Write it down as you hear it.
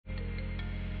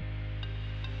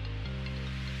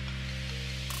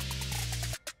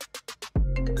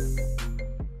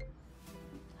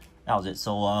that was it.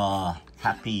 So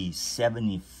happy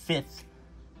 75th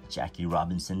Jackie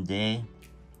Robinson Day.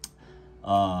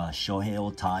 Shohei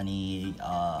Ohtani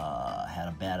had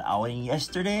a bad outing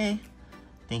yesterday.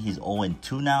 I think he's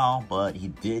 0-2 now, but he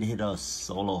did hit a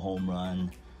solo home run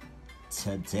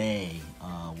today,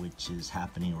 which is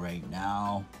happening right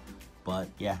now. But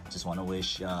yeah, just want to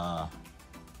wish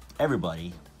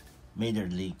everybody, Major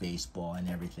League Baseball and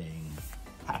everything,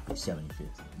 happy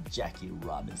 75th Jackie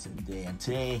Robinson Day. And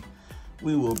today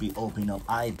we will be opening up.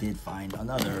 I did find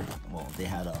another, well, they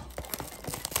had a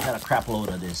crap load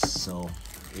of this, so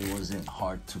it wasn't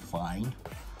hard to find.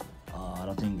 I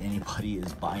don't think anybody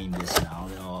is buying this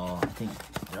now. I think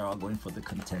they're all going for the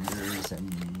contenders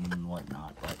and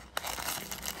whatnot. But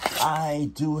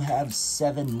I do have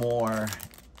 7 more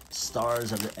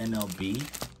stars of the MLB.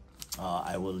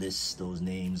 I will list those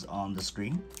names on the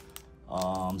screen.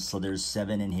 So there's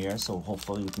 7 in here, so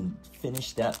hopefully we can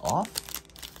finish that off.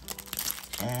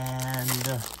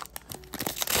 And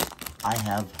I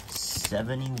have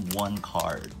 71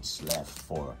 cards left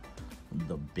for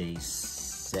the base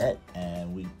set,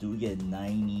 and we do get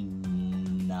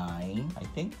 99, I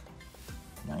think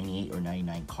 98 or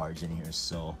 99 cards in here,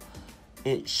 so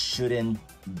it shouldn't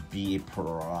be a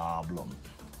problem.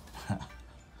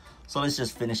 So let's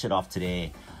just finish it off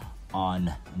today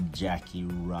on Jackie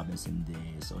Robinson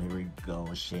Day. So here we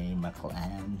go. Shane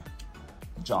McClanahan,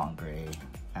 John Gray,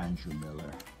 Andrew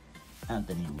Miller,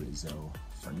 Anthony Rizzo,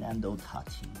 Fernando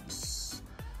Tatis.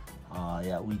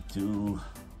 Yeah, we do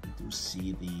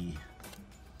see the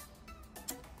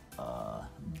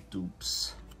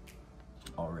dupes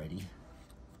already.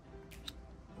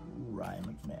 Ryan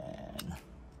McMahon,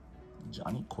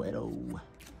 Johnny Cueto,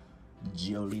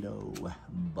 Giolito,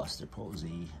 Buster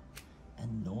Posey,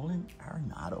 and Nolan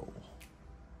Arenado.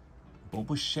 Bo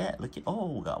Bichette, look at,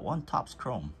 oh, got 1 Topps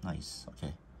Chrome. Nice,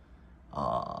 okay.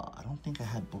 I don't think I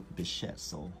had Bichette,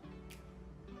 so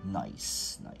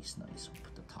nice. We'll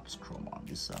put the Topps Chrome on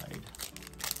this side.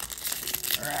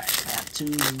 Alright, back to,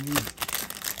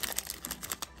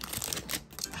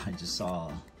 I just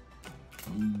saw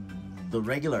the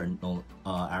regular Aaron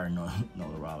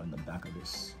Nolarao in the back of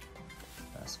this.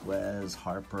 Vasquez,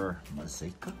 Harper,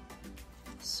 Mazeka,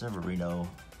 Severino,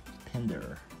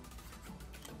 Pinder,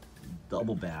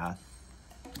 Double Bath,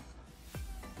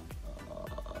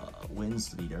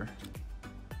 wins leader,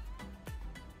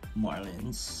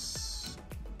 Marlins,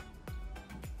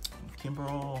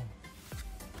 Kimbrel,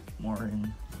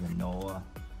 Morin, Yanoa,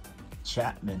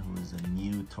 Chapman, who is a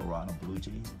new Toronto Blue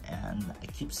Jays, and I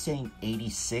keep saying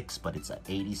 86, but it's an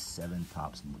 87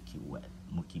 Topps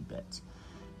Mookie Betts.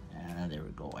 And there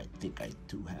we go. I think I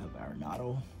do have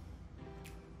Arenado.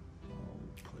 I'll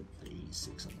put the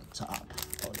 86 on the top.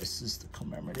 Oh, this is the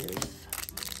commemorative.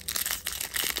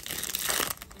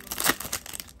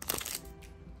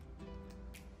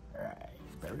 Alright,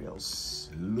 Berrios,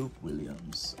 Luke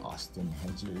Williams, Austin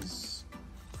Hedges,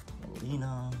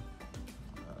 Molina,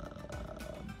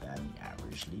 batting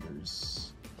average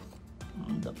leaders,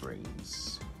 the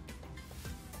Braves,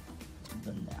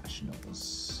 the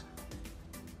Nationals,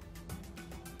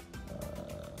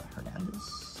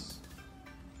 Hernandez,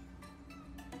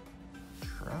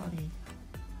 Trouty,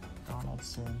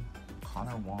 Donaldson,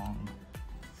 Connor Wong,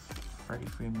 Freddie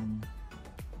Freeman.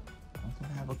 I don't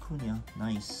think I have Acuna.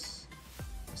 Nice.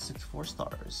 6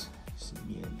 4-stars.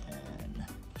 Simeon and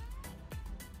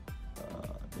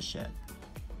Bichette.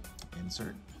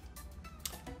 Insert.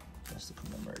 That's the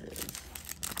commemorative.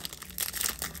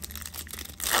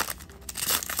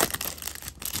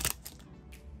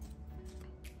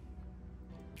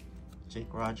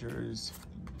 Jake Rogers,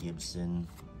 Gibson,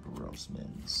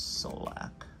 Grossman,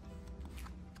 Solak,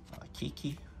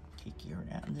 Kiki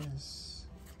Hernandez,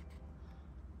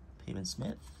 Pavin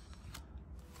Smith,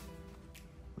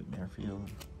 Whit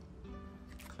Merrifield,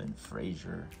 Clint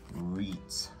Frazier,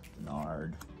 Reitz,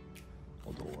 Bernard,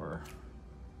 Odor.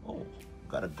 Oh,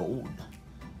 got a gold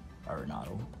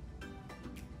Arenado.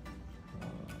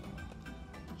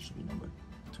 Should be number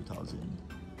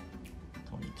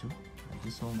 2022.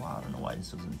 This one, wow, I don't know why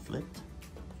this wasn't flipped.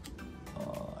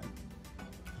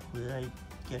 Who did I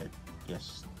get?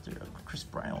 Yes, Chris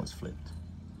Bryant was flipped.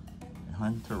 And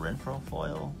Hunter Renfroe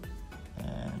foil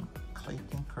and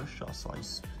Clayton Kershaw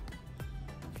slice.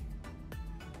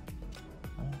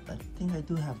 I think I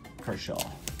do have Kershaw.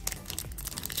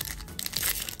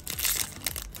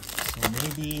 So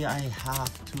maybe I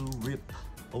have to rip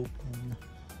open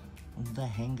the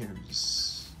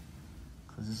hangers,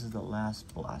 because this is the last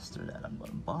blaster that I'm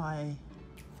going to buy.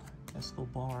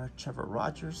 Escobar, Trevor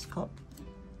Rogers Cup,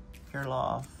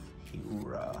 Kirilloff,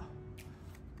 Hiura,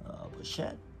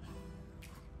 Bichette,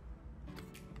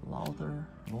 Lowther,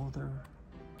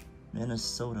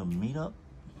 Minnesota meetup.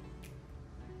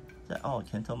 Oh,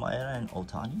 Kento Maeda and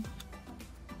Otani.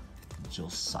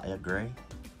 Josiah Gray.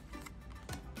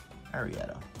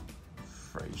 Arrieta.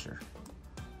 Frazier.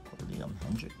 Liam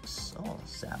Hendricks. Oh,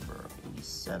 Sandberg,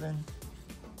 87.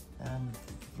 And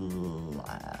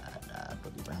Vlad. I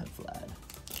believe I have Vlad.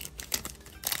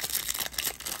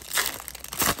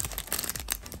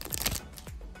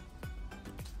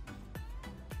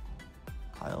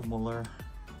 Kyle Muller.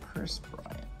 Chris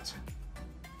Bryant.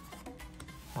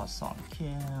 Ha-Seong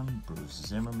Kim. Bruce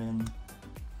Zimmerman.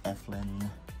 Eflin.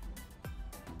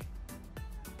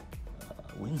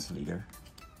 Wins leader.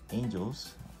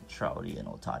 Angels. Trouty and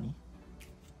Otani.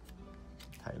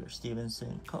 Tyler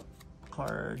Stevenson. Cup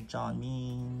card. John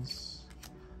Means.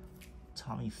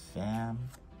 Tommy Pham.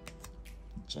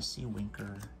 Jesse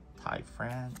Winker. Ty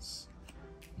France.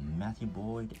 Matthew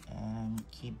Boyd. And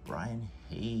Keith Bryan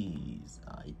Hayes.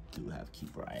 I do have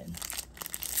Keith Bryan.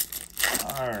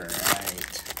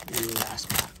 Alright. Last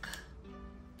pack.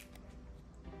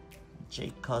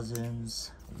 Jake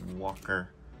Cousins. Walker.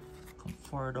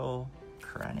 Conforto.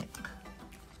 Kranick.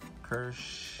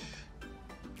 Kirsch,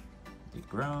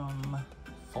 DeGrom,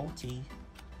 Folty,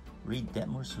 Reed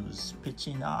Detmers, who's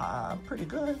pitching pretty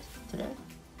good today.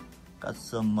 Got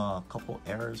some couple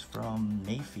errors from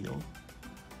Mayfield.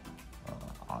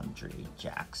 Andre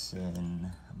Jackson,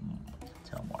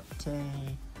 Tel Marte,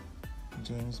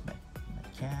 James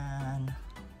McCann,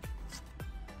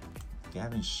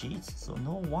 Gavin Sheets. So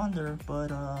no wonder,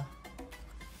 but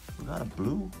we got a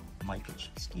blue Mike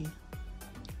Kaczynski.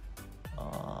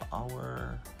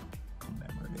 Our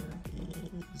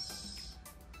commemorative is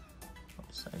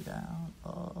upside down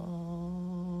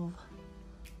of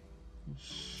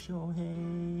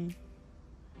Shohei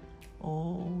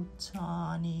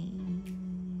Ohtani.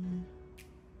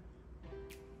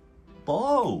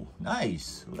 Bo,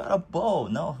 nice. We got a Bo.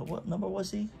 No, what number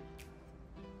was he?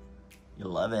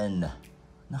 11.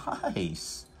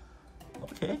 Nice.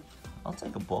 Okay, I'll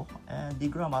take a Bo. And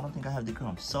DeGrom, I don't think I have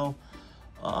DeGrom. So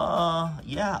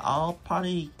yeah, I'll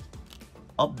probably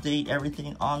update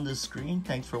everything on the screen.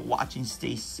 Thanks for watching.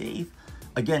 Stay safe.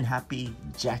 Again, happy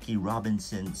Jackie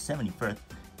Robinson 71st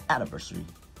anniversary,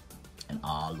 and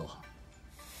aloha.